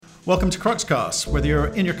Welcome to Cruxcast. Whether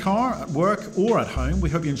you're in your car, at work, or at home,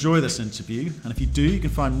 we hope you enjoy this interview. And if you do, you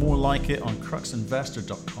can find more like it on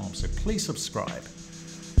cruxinvestor.com. So please subscribe.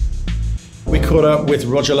 We caught up with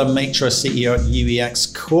Roger LeMaitre, CEO at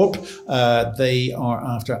UEX Corp. They are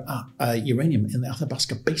after uranium in the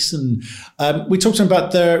Athabasca Basin. We talked to them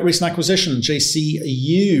about their recent acquisition,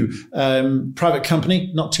 JCU, private company.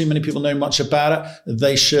 Not too many people know much about it.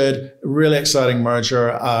 They should. Really exciting merger.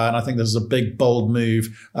 And I think this is a big, bold move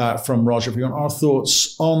from Roger. If you want our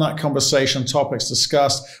thoughts on that conversation, topics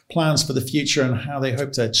discussed, plans for the future, and how they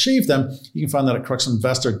hope to achieve them, you can find that at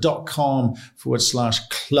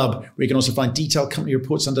cruxinvestor.com/club, where you can also find detailed company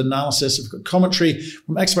reports and analysis. We've got commentary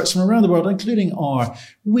from experts from around the world, including our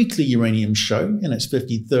weekly uranium show in its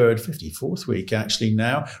 54th week, actually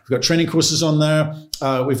now. We've got training courses on there.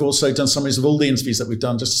 We've also done summaries of all the interviews that we've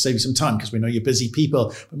done just to save you some time, because we know you're busy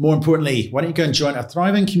people. But more importantly, why don't you go and join a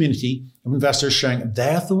thriving community of investors sharing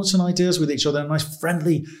their thoughts and ideas with each other in a nice,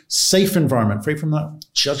 friendly, safe environment, free from that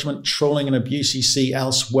judgment, trolling, and abuse you see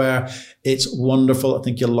elsewhere. It's wonderful. I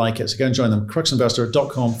think you'll like it. So go and join them.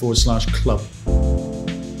 cruxinvestor.com/club.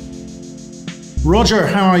 Roger,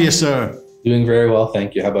 how are you, sir? Doing very well,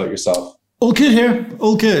 thank you. How about yourself? All good here.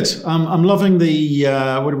 All good. I'm loving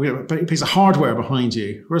the piece of hardware behind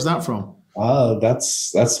you. Where's that from?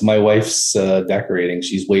 That's my wife's decorating.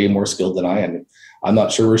 She's way more skilled than I am. I'm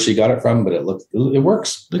not sure where she got it from, but it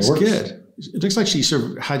works. Looks good. It looks like she sort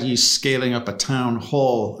of had you scaling up a town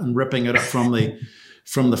hall and ripping it up from the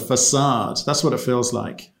facade. That's what it feels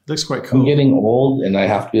like. It looks quite cool. I'm getting old and I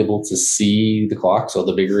have to be able to see the clock. So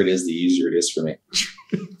the bigger it is, the easier it is for me.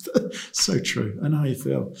 So true. I know how you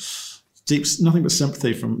feel. Deep, nothing but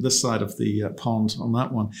sympathy from this side of the pond on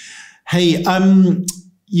that one. Hey,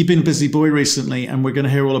 you've been a busy boy recently, and we're going to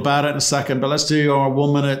hear all about it in a second, but let's do our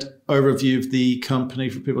 1-minute overview of the company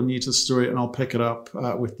for people new to the story, and I'll pick it up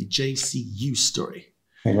with the JCU story.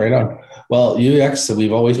 Right on. Well, UEX,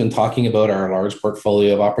 we've always been talking about our large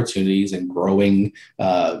portfolio of opportunities and growing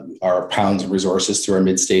our pounds of resources through our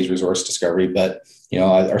mid-stage resource discovery. But,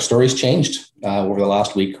 our story's changed over the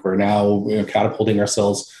last week. We're now catapulting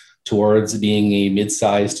ourselves towards being a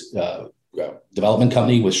mid-sized development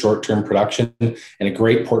company with short-term production and a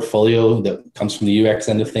great portfolio that comes from the UX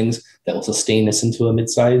end of things that will sustain us into a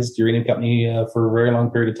mid-sized uranium company for a very long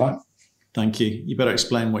period of time. Thank you. You better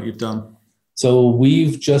explain what you've done. So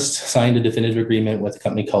we've just signed a definitive agreement with a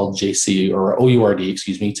company called JCU, or OURD,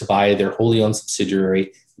 to buy their wholly owned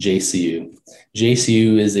subsidiary, JCU.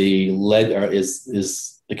 JCU is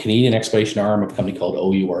is the Canadian exploration arm of a company called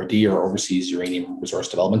OURD, or Overseas Uranium Resource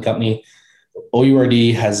Development Company.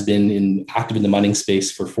 OURD has been active in the mining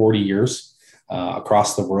space for 40 years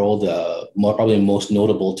across the world. Probably most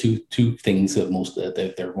notable two things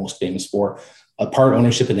that they're most famous for: a part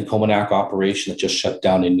ownership in the Cominac operation that just shut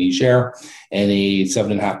down in Niger, and a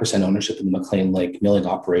 7.5% ownership in the McLean Lake milling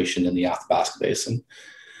operation in the Athabasca Basin.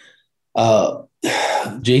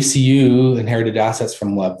 JCU inherited assets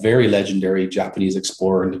from a very legendary Japanese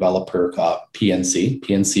explorer and developer, PNC.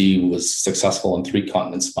 PNC was successful on 3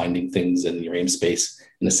 continents finding things in the uranium space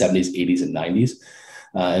in the 70s, 80s, and 90s.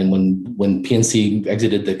 And when PNC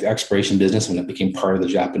exited the exploration business, when it became part of the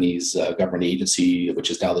Japanese government agency, which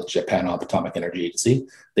is now the Japan Atomic Energy Agency,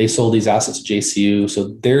 they sold these assets to JCU.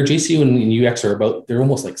 So their JCU and UX they're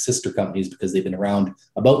almost like sister companies, because they've been around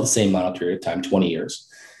about the same amount of period of time, 20 years.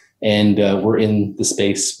 And we're in the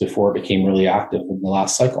space before it became really active in the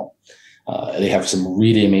last cycle. They have some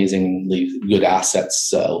really amazingly good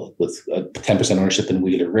assets with a 10% ownership in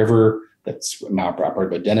Wheeler River that's now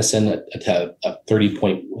operated by Denison, a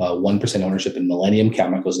 30.1% ownership in Millennium,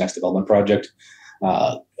 Cameco's next development project,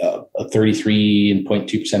 a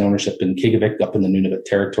 33.2% ownership in Kigavik up in the Nunavut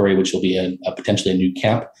territory, which will be a potentially a new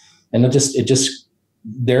camp. And it just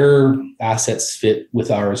their assets fit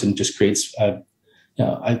with ours and just creates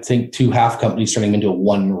I think 2 half companies turning into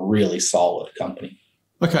one really solid company.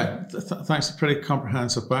 Okay, thanks. A pretty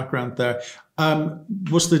comprehensive background there.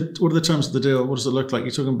 What are the terms of the deal? What does it look like? You're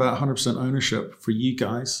talking about 100% ownership for you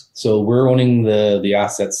guys. So we're owning the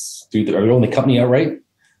assets we own the company outright,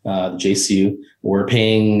 the JCU. We're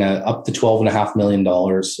paying up to $12.5 million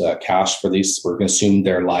cash for these. We're going to assume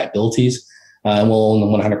their liabilities. And we'll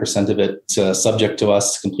own 100% of it, subject to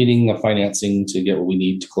us completing the financing to get what we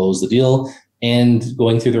need to close the deal. And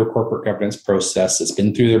going through their corporate governance process. It's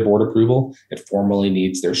been through their board approval. It formally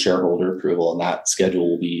needs their shareholder approval, and that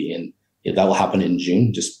schedule will be that will happen in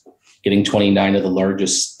June. Just getting 29 of the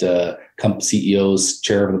largest CEOs,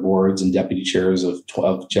 chair of the boards, and deputy chairs of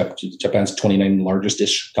Japan's 29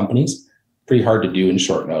 largest-ish companies. Pretty hard to do in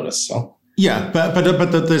short notice. So Yeah, but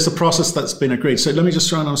there's a process that's been agreed. So let me just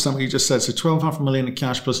try and understand what you just said. So 12.5 million in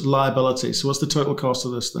cash plus liability. So what's the total cost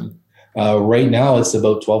of this thing? Right now, it's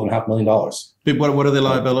about $12.5 million. But what are the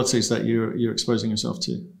liabilities that you're exposing yourself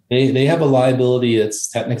to? They have a liability that's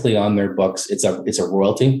technically on their books. It's a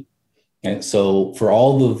royalty. And so for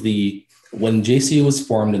all of when JCU was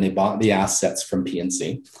formed and they bought the assets from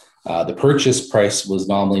PNC, the purchase price was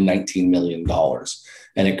nominally $19 million.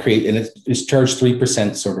 And it's charged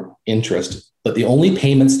 3% sort of interest. But the only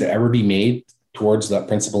payments to ever be made towards that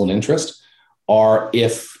principal and interest are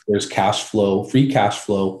if there's free cash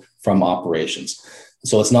flow from operations.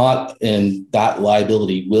 So it's not, and that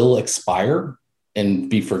liability will expire and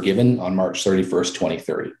be forgiven on March 31st,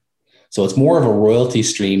 2030. So it's more of a royalty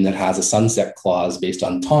stream that has a sunset clause based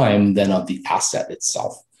on time than of the asset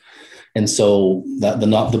itself. And so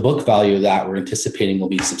the book value of that we're anticipating will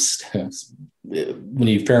be when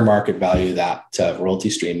you fair market value that royalty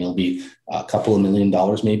stream, it'll be a couple of $1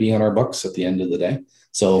 million maybe on our books at the end of the day.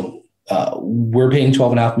 So we're paying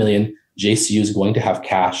 $12.5 million. JCU is going to have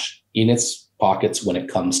cash in its pockets when it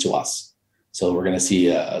comes to us. So we're going to see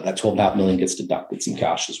that $12.5 million gets deducted some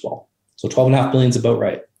cash as well. So $12.5 million is about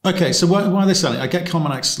right. Okay, so why are they selling? I get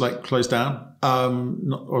Cominex closed down,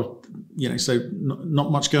 so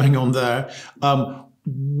not much going on there.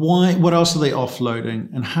 Why? What else are they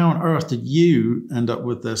offloading? And how on earth did you end up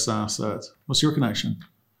with this asset? What's your connection?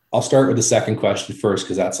 I'll start with the second question first,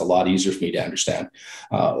 because that's a lot easier for me to understand.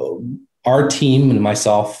 Our team and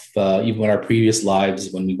myself, even in our previous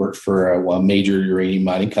lives, when we worked for a major uranium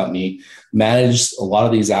mining company, managed a lot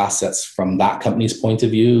of these assets from that company's point of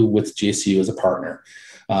view with JCU as a partner.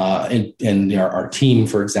 And our team,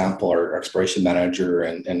 for example, our exploration manager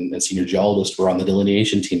and senior geologist were on the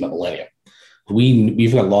delineation team at Millennium.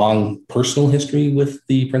 We've got a long personal history with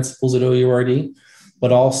the principals at OURD,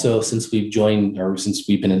 but also since we've joined, or since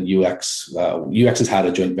we've been in UX, UX has had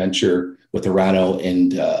a joint venture with Orano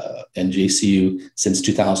and JCU since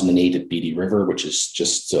 2008 at Beatty River, which is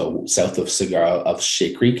just south of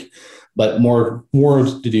Shea Creek. But more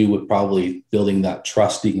to do with probably building that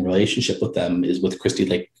trusting relationship with them is with Christie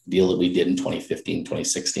Lake deal that we did in 2015,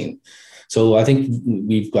 2016. So I think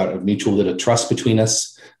we've got a mutual bit of trust between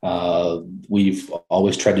us. We've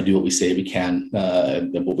always tried to do what we say we can,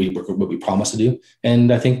 and what we promise to do.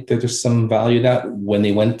 And I think that there's some value that when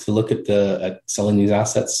they went to look at selling these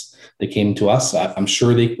assets, they came to us. I'm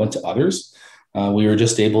sure they went to others. We were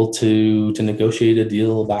just able to negotiate a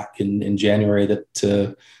deal back in January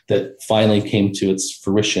that finally came to its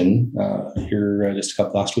fruition here just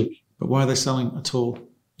last week. But why are they selling at all?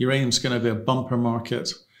 Uranium's going to be a bumper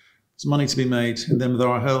market. There's money to be made, and then there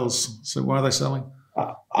are hills. So why are they selling?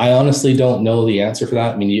 I honestly don't know the answer for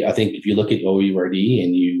that. I mean, I think if you look at OURD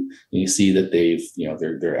and you see that they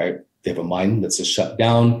have a mine that's just shut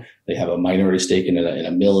down. They have a minority stake in a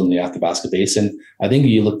mill in the Athabasca Basin. I think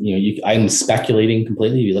I'm speculating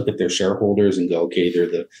completely. You look at their shareholders and go, okay, they're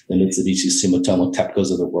the Mitsubishi, Sumitomo,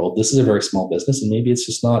 TEPCOs of the world. This is a very small business, and maybe it's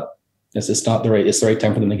the right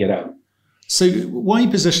time for them to get out. So why are you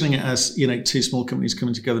positioning it as, two small companies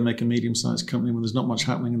coming together, make a medium-sized company when there's not much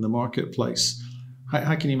happening in the marketplace?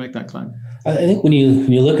 How can you make that claim? I think when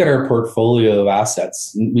you look at our portfolio of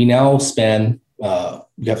assets, we now span.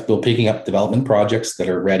 We have to go picking up development projects that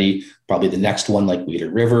are ready. Probably the next one, like Weeder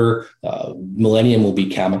River, Millennium will be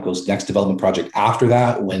Cameco's next development project after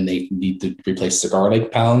that, when they need to replace Cigar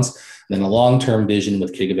Lake pounds. And then a long-term vision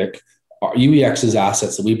with Qiqavik. Our UEX's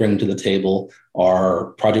assets that we bring to the table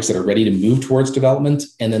are projects that are ready to move towards development,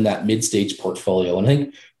 and then that mid-stage portfolio. And I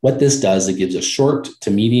think what this does, it gives a short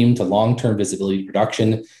to medium to long-term visibility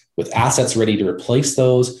production with assets ready to replace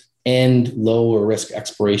those, and lower risk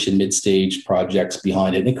exploration mid-stage projects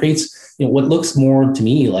behind it. And it creates what looks more to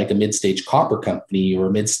me like a mid-stage copper company or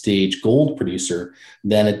a mid-stage gold producer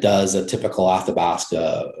than it does a typical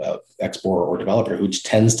Athabasca explorer or developer, which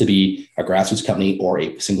tends to be a grassroots company or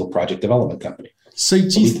a single project development company. So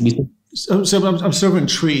I'm sort of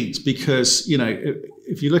intrigued because,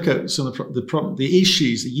 if you look at some of the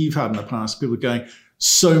issues that you've had in the past, people are going,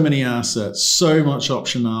 so many assets, so much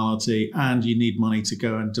optionality, and you need money to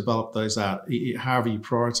go and develop those out, however you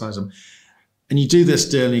prioritize them. And you do this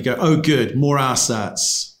deal and you go, oh, good, more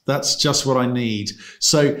assets. That's just what I need.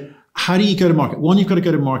 So how do you go to market? One, you've got to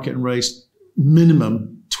go to market and raise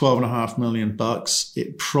minimum $12.5 million.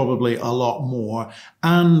 It probably a lot more,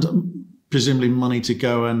 and presumably money to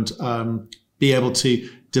go and be able to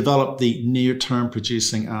develop the near-term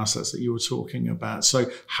producing assets that you were talking about. So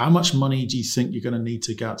how much money do you think you're going to need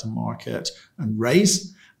to get to market and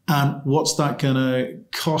raise? And what's that going to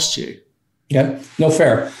cost you? Yeah, no,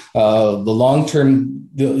 fair. The long term,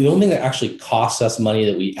 the only thing that actually costs us money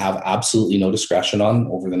that we have absolutely no discretion on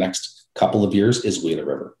over the next couple of years is Wheeler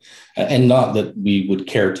River, and not that we would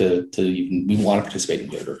care to even we want to participate in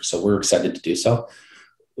Wheeler River. So we're excited to do so.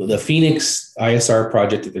 The Phoenix ISR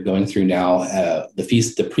project that they're going through now,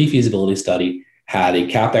 the pre-feasibility study had a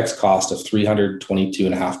capex cost of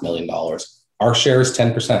 $322.5 million. Our share is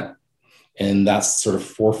 10%. And that's sort of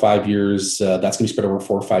 4 or 5 years. That's going to be spread over a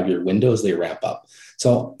 4 or 5 year window as they ramp up.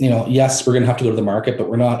 So, yes, we're going to have to go to the market, but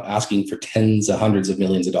we're not asking for tens of hundreds of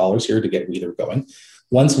millions of dollars here to get Wheeler going.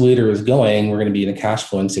 Once Wheeler is going, we're going to be in a cash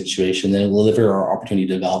flowing situation. Then we'll deliver our opportunity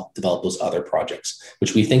to develop those other projects,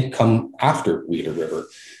 which we think come after Wheeler River.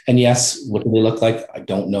 And yes, what do they look like? I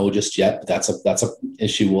don't know just yet, but that's a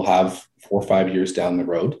issue we'll have 4 or 5 years down the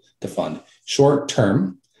road to fund. Short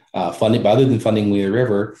term, funding, other than funding Wheeler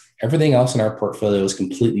River, everything else in our portfolio is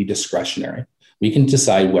completely discretionary. We can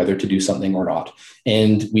decide whether to do something or not.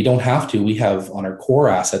 And we don't have to. We have on our core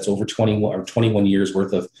assets over 21 years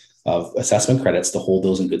worth of assessment credits to hold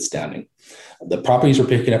those in good standing. The properties we're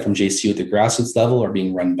picking up from JCU at the grassroots level are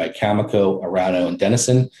being run by Cameco, Orano, and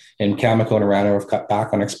Denison. And Cameco and Orano have cut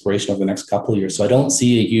back on exploration over the next couple of years. So I don't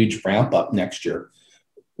see a huge ramp up next year.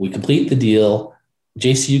 We complete the deal.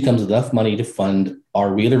 JCU comes with enough money to fund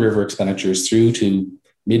our Wheeler River expenditures through to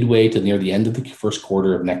midway to near the end of the first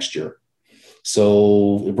quarter of next year.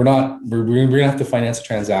 So we're going to have to finance a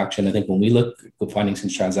transaction. I think when we look at financing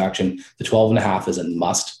this transaction, the 12.5 is a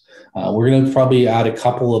must. We're going to probably add a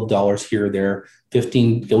couple of dollars here or there,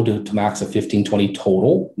 15, go to max of 15, 20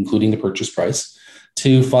 total, including the purchase price,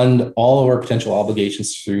 to fund all of our potential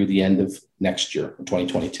obligations through the end of next year,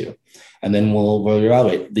 2022. And then we'll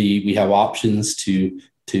evaluate. We have options to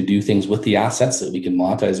do things with the assets that we can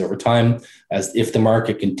monetize over time. As if the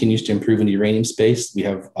market continues to improve in the uranium space, we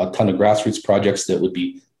have a ton of grassroots projects that would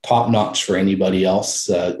be top notch for anybody else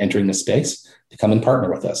entering the space to come and partner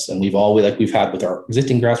with us. And we've had with our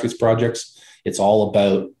existing grassroots projects, it's all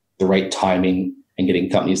about the right timing and getting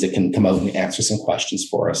companies that can come out and answer some questions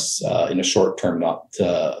for us in a short term,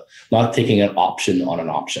 not taking an option on an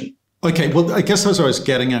option. Okay, well, I guess that's what I was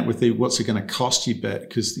getting at with the what's it going to cost you bit,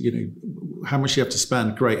 because how much you have to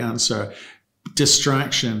spend. Great answer.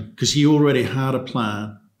 Distraction, because you already had a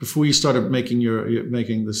plan before you started making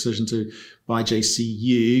the decision to buy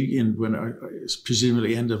JCU when it's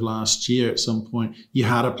presumably end of last year at some point. You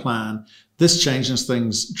had a plan. This changes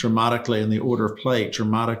things dramatically in the order of play,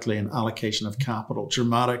 dramatically in allocation of capital,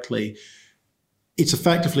 dramatically. It's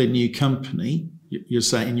effectively a new company. You're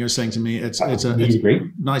saying to me it's a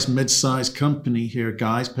nice mid-sized company here,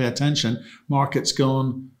 guys. Pay attention. Market's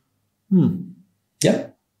gone. Yeah.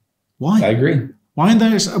 Why? I agree. Why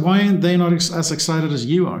aren't they not as excited as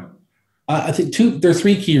you are? I think there are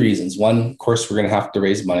 3 key reasons. One, of course, we're going to have to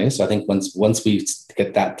raise money. So I think once we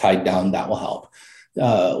get that tied down, that will help.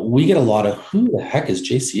 We get a lot of who the heck is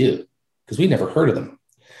JCU? Because we never heard of them.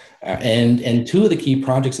 And 2 of the key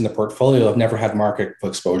projects in the portfolio have never had market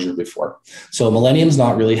exposure before. So Millennium's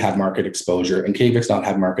not really had market exposure, and Kavik's not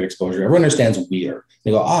had market exposure. Everyone understands Wheeler.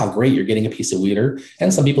 They go, great, you're getting a piece of Wheeler.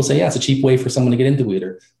 And some people say, yeah, it's a cheap way for someone to get into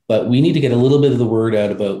Wheeler. But we need to get a little bit of the word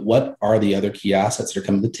out about what are the other key assets that are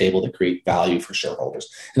coming to the table that create value for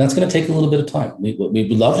shareholders. And that's going to take a little bit of time. We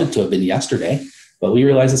would love it to have been yesterday, but we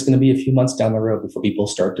realize it's going to be a few months down the road before people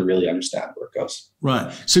start to really understand where it goes.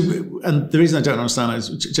 Right. So, and the reason I don't understand is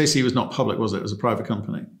JCU was not public, was it? It was a private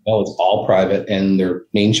company. No, it's all private, and their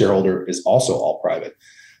main shareholder is also all private.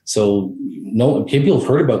 So, no, people have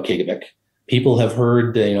heard about Kavik. People have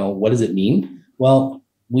heard, what does it mean? Well,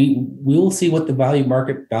 we will see what the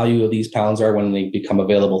market value of these pounds are when they become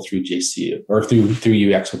available through JCU or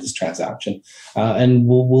through UX with this transaction, and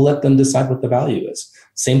we'll let them decide what the value is.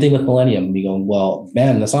 Same thing with Millennium. We go, well,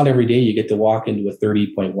 man, that's not every day you get to walk into a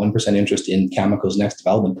 30.1% interest in Cameco's next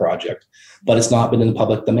development project, but it's not been in the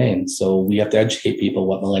public domain. So we have to educate people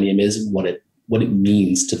what Millennium is and what it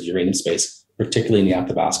means to the uranium space, particularly in the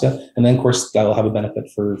Athabasca. And then, of course, that'll have a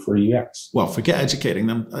benefit for UX. Well, forget educating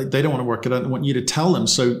them. They don't want to work it out. They want you to tell them.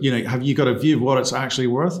 So, have you got a view of what it's actually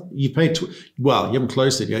worth? You paid, you haven't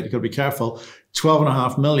closed it yet. You've got to be careful.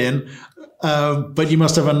 12.5 million. But you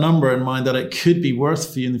must have a number in mind that it could be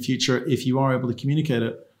worth for you in the future if you are able to communicate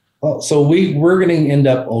it. Well, so we're going to end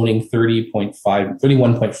up owning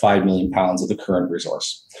 31.5 million pounds of the current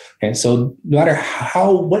resource. Okay, so no matter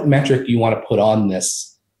what metric you want to put on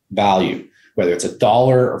this value, whether it's $1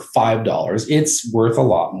 or $5, it's worth a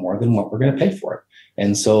lot more than what we're going to pay for it.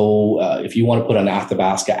 And so if you want to put an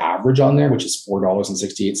Athabasca average on there, which is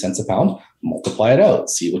 $4.68 a pound, multiply it out,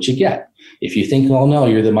 see what you get. If you think, oh no,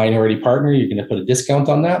 you're the minority partner, you're going to put a discount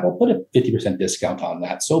on that, well, put a 50% discount on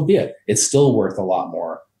that. So be it. It's still worth a lot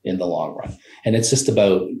more in the long run. And it's just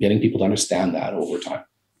about getting people to understand that over time.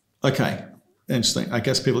 Okay. Interesting. I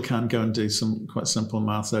guess people can go and do some quite simple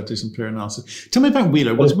math there, do some peer analysis. Tell me about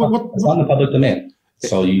Wheeler. It's not in the public domain.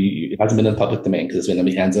 So it hasn't been in the public domain because it's been in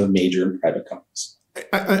the hands of major and private companies.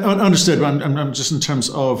 I understood. I'm just in terms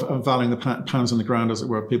of valuing the pounds on the ground, as it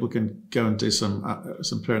were. People can go and do some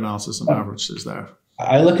peer analysis and averages there.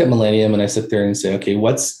 I look at Millennium and I sit there and say, okay,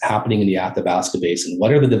 what's happening in the Athabasca Basin?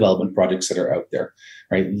 What are the development projects that are out there?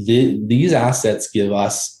 Right? These assets give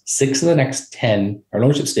us 6 of the next 10, or an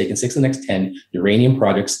ownership stake in 6 of the next 10 uranium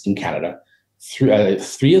projects in Canada. 3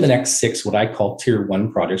 of the next 6, what I call tier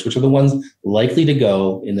 1 projects, which are the ones likely to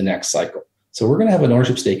go in the next cycle. So we're going to have an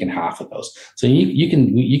ownership stake in half of those. So you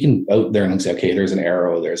can out there and say, okay, there's an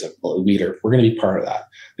Arrow, there's a Wheeler. We're going to be part of that.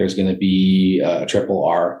 There's going to be a Triple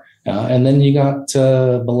R. And then you got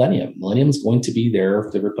Millennium. Millennium is going to be there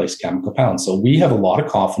to replace Cameco Pound. So we have a lot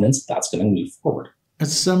of confidence that's going to move forward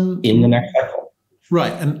in the next cycle.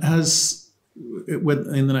 Right. And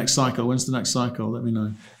in the next cycle, when's the next cycle? Let me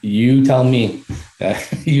know. You tell me.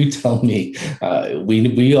 You tell me.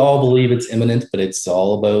 We all believe it's imminent, but it's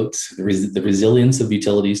all about the resilience of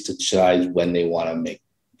utilities to decide when they want to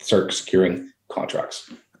start securing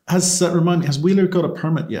contracts. Has Wheeler got a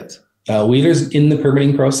permit yet? Wheeler's in the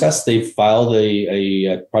permitting process. They've filed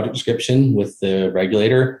a project description with the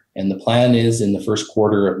regulator, and the plan is in the first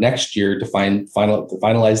quarter of next year to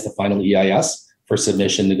finalize the final EIS for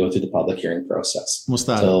submission to go through the public hearing process. What's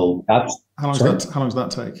that? So how long does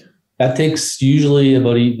that take? That takes usually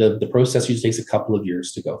the process usually takes a couple of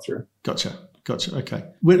years to go through. Gotcha. Okay.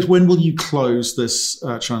 When will you close this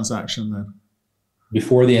transaction then?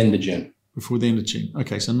 Before the end of June. Before the end of June.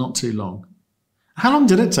 Okay, so not too long. How long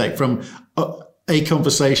did it take from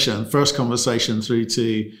first conversation through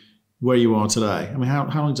to where you are today? I mean, how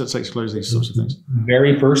long does it take to close these sorts of things?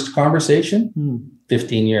 Very first conversation,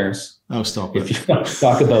 15 years. Oh, stop it. If you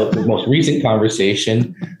talk about the most recent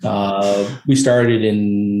conversation, we started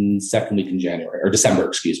in second week in January, or December,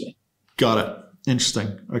 excuse me. Got it.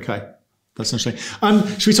 Interesting. Okay. That's interesting.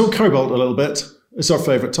 Should we talk cobalt a little bit? It's our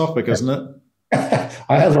favorite topic, isn't it?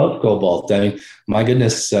 I love cobalt. I mean, my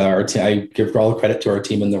goodness, I give all the credit to our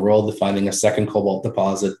team in the world to finding a second cobalt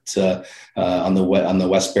deposit on the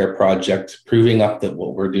West Bear project, proving up that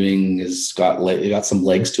what we're doing is got some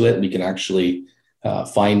legs to it. We can actually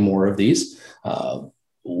find more of these.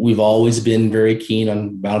 We've always been very keen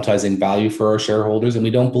on monetizing value for our shareholders, and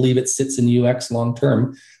we don't believe it sits in UX long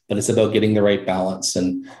term, but it's about getting the right balance.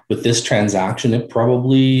 And with this transaction, it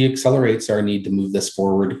probably accelerates our need to move this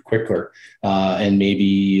forward quicker and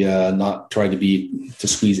maybe not try to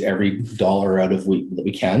squeeze every dollar out of that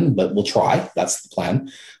we can, but we'll try. That's the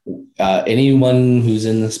plan. Anyone who's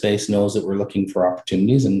in the space knows that we're looking for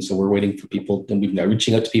opportunities. And so we're waiting for people, and we've been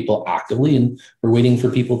reaching out to people actively, and we're waiting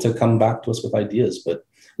for people to come back to us with ideas. But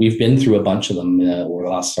we've been through a bunch of them over the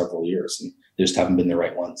last several years, and they just haven't been the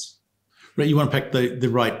right ones. Right, you want to pick the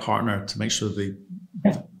right partner to make sure value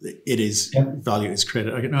is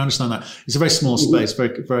created. I understand that. It's a very small space,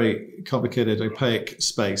 very, very complicated, opaque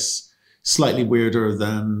space, slightly weirder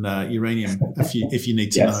than uranium, if you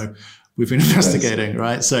need to know. We've been investigating,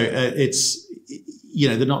 right? So it's,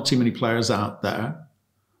 there are not too many players out there,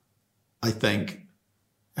 I think.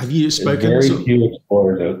 Have you spoken? There's very few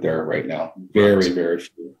explorers out there right now. Very, very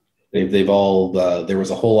few. They've all, there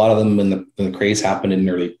was a whole lot of them when the craze happened in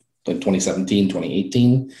early 2017,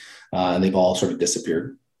 2018, and they've all sort of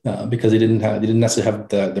disappeared because they didn't necessarily have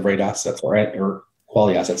the right assets or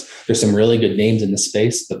quality assets. There's some really good names in the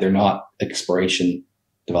space, but they're not exploration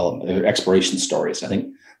development or exploration stories. I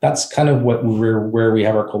think that's kind of where we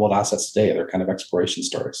have our cobalt assets today. They're kind of exploration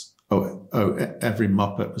stories. Oh, every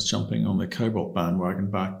Muppet was jumping on the cobalt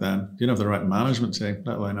bandwagon back then. You didn't have the right management team,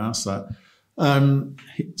 let alone ask that.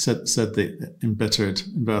 Said the embittered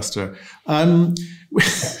investor.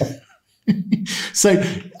 So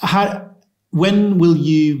when will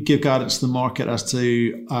you give guidance to the market as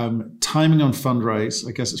to timing on fundraise?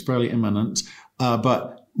 I guess it's fairly imminent,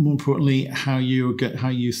 but more importantly, how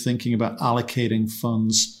you thinking about allocating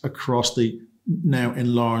funds across the now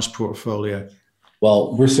enlarged portfolio?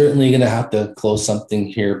 Well, we're certainly going to have to close something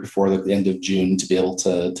here before the end of June to be able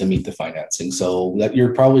to meet the financing. So that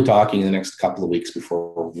you're probably talking in the next couple of weeks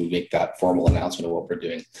before we make that formal announcement of what we're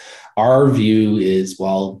doing. Our view is,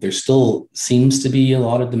 while there still seems to be a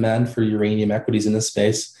lot of demand for uranium equities in this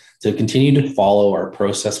space, to continue to follow our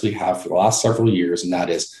process we have for the last several years, and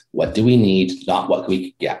that is, what do we need, not what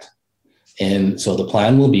we could get. And so the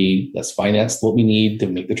plan will be, let's finance what we need to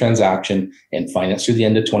make the transaction and finance through the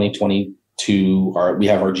end of 2022. We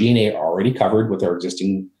have our G&A already covered with our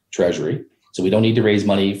existing treasury. So we don't need to raise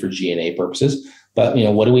money for G&A purposes. But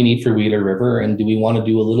what do we need for Wheeler River? And do we want to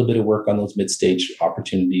do a little bit of work on those mid-stage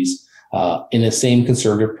opportunities in the same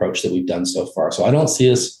conservative approach that we've done so far? So I don't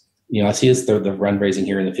see us, I see us the run raising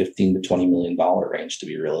here in the $15 to $20 million range, to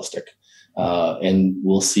be realistic. And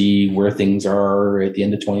we'll see where things are at the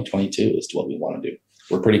end of 2022 as to what we want to do.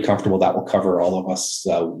 We're pretty comfortable that will cover all of us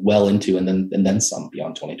well into and then some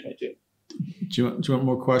beyond 2022. Do you want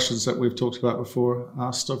more questions that we've talked about before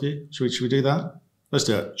asked of you? Should we do that? Let's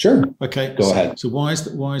do it. Sure. Okay. Go ahead. So why is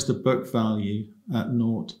the book value at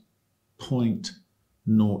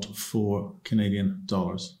 0.04 Canadian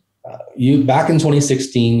dollars? Back in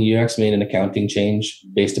 2016, UX made an accounting change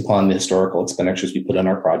based upon the historical expenditures we put on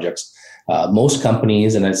our projects. Most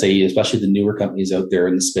companies, and I'd say especially the newer companies out there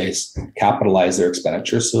in the space, capitalize their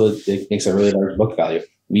expenditures, so it makes a really large book value.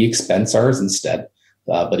 We expense ours instead.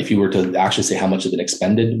 But if you were to actually say how much has been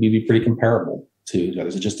expended, we'd be pretty comparable to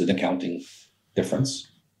there's just an accounting difference.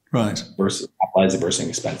 Right. Versus capitalizing versus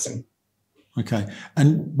expensing. Okay.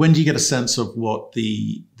 And when do you get a sense of what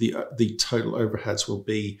the total overheads will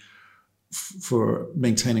be for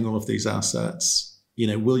maintaining all of these assets?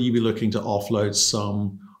 Will you be looking to offload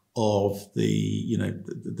some of the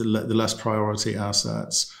less priority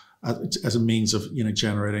assets as a means of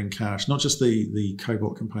generating cash, not just the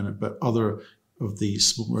cobalt component, but other of the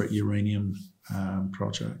smaller uranium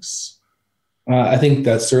projects? I think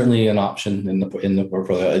that's certainly an option in the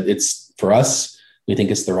portfolio. It's for us. We think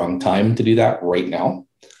it's the wrong time to do that right now.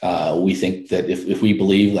 We think that if we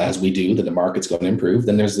believe, as we do, that the market's going to improve,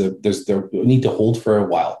 then we need to hold for a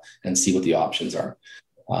while and see what the options are.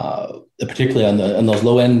 Particularly on those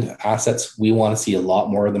low end assets, we want to see a lot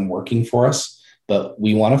more of them working for us. But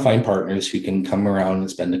we want to find partners who can come around and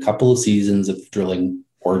spend a couple of seasons of drilling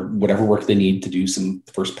or whatever work they need to do some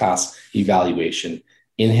first pass evaluation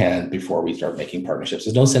in hand before we start making partnerships.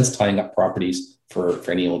 There's no sense tying up properties for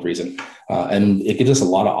any old reason. And it gives us a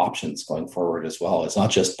lot of options going forward as well. It's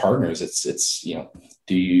not just partners. It's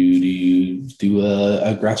do you do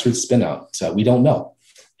a grassroots spin out? So we don't know.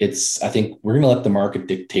 I think we're going to let the market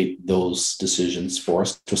dictate those decisions for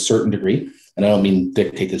us to a certain degree. And I don't mean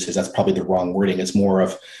dictate this because that's probably the wrong wording. It's more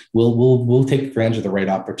of we'll take advantage of the right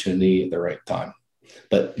opportunity at the right time.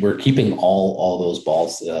 But we're keeping all those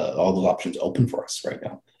balls, all those options open for us right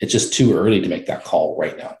now. It's just too early to make that call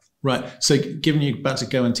right now. Right. So given you're about to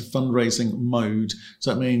go into fundraising mode, does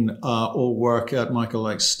that mean all work at Michael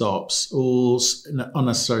Lake stops, all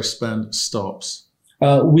unnecessary spend stops?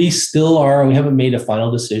 We still are. We haven't made a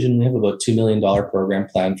final decision. We have about $2 million program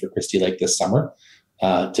planned for Christie Lake this summer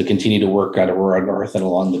to continue to work at Aurora North and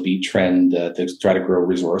along the beach trend to try to grow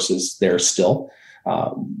resources there still.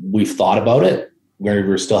 We've thought about it. Our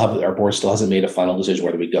board still hasn't made a final decision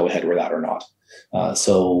whether we go ahead with that or not.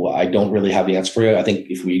 So I don't really have the answer for you. I think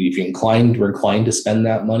if we're inclined to spend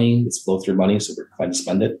that money, it's flow through money, so we're inclined to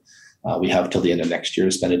spend it. We have till the end of next year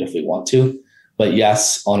to spend it if we want to. But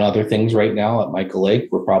yes, on other things right now at Michael Lake,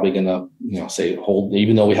 we're probably going to, say hold,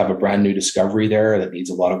 even though we have a brand new discovery there that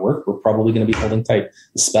needs a lot of work, we're probably going to be holding tight,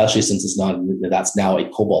 especially since that's now a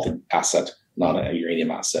cobalt asset, not a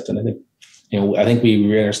uranium asset. And I think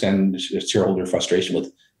we understand the shareholder frustration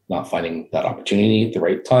with not finding that opportunity at the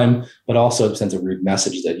right time, but also it sends a weird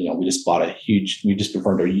message that, we just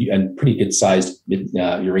performed a pretty good sized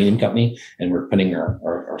uranium company, and we're putting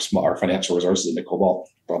our financial resources into cobalt.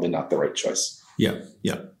 Probably not the right choice. Yeah.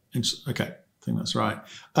 Okay. I think that's right.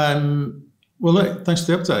 Well, look, thanks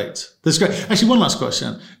for the update. That's great. Actually, one last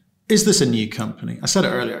question. Is this a new company? I said it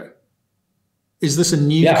earlier. Is this a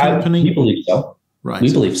new company? We believe so. Right.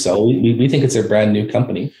 We believe so. We think it's a brand new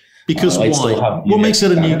company. Because why? What makes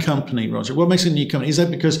it a new company, Roger? What makes it a new company? Is that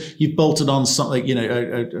because you've bolted on something,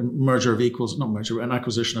 a merger of equals, not merger, an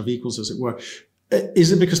acquisition of equals, as it were?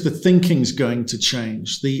 Is it because the thinking's going to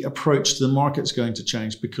change? The approach to the market's going to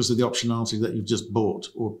change because of the optionality that you've just bought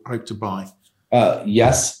or hope to buy?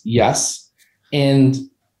 Yes. And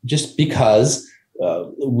just because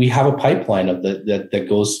we have a pipeline of that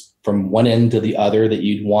goes from one end to the other, that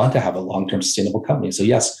you'd want to have a long-term sustainable company. So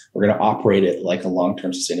yes, we're going to operate it like a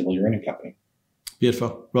long-term sustainable uranium company.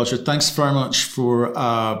 Beautiful. Roger, thanks very much for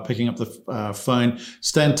picking up the phone.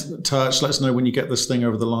 Stay in touch. Let us know when you get this thing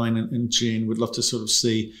over the line in June. We'd love to sort of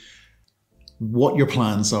see what your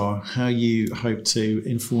plans are, how you hope to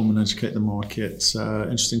inform and educate the market.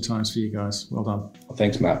 Interesting times for you guys. Well done. Well,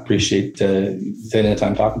 thanks, Matt. Appreciate taking the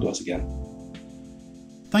time talking to us again.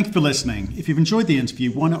 Thank you for listening. If you've enjoyed the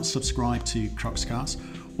interview, why not subscribe to Cruxcast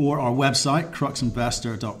or our website,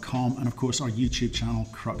 cruxinvestor.com, and of course our YouTube channel,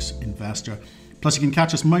 Crux Investor. Plus, you can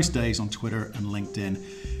catch us most days on Twitter and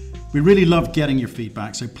LinkedIn. We really love getting your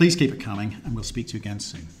feedback, so please keep it coming, and we'll speak to you again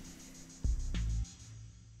soon.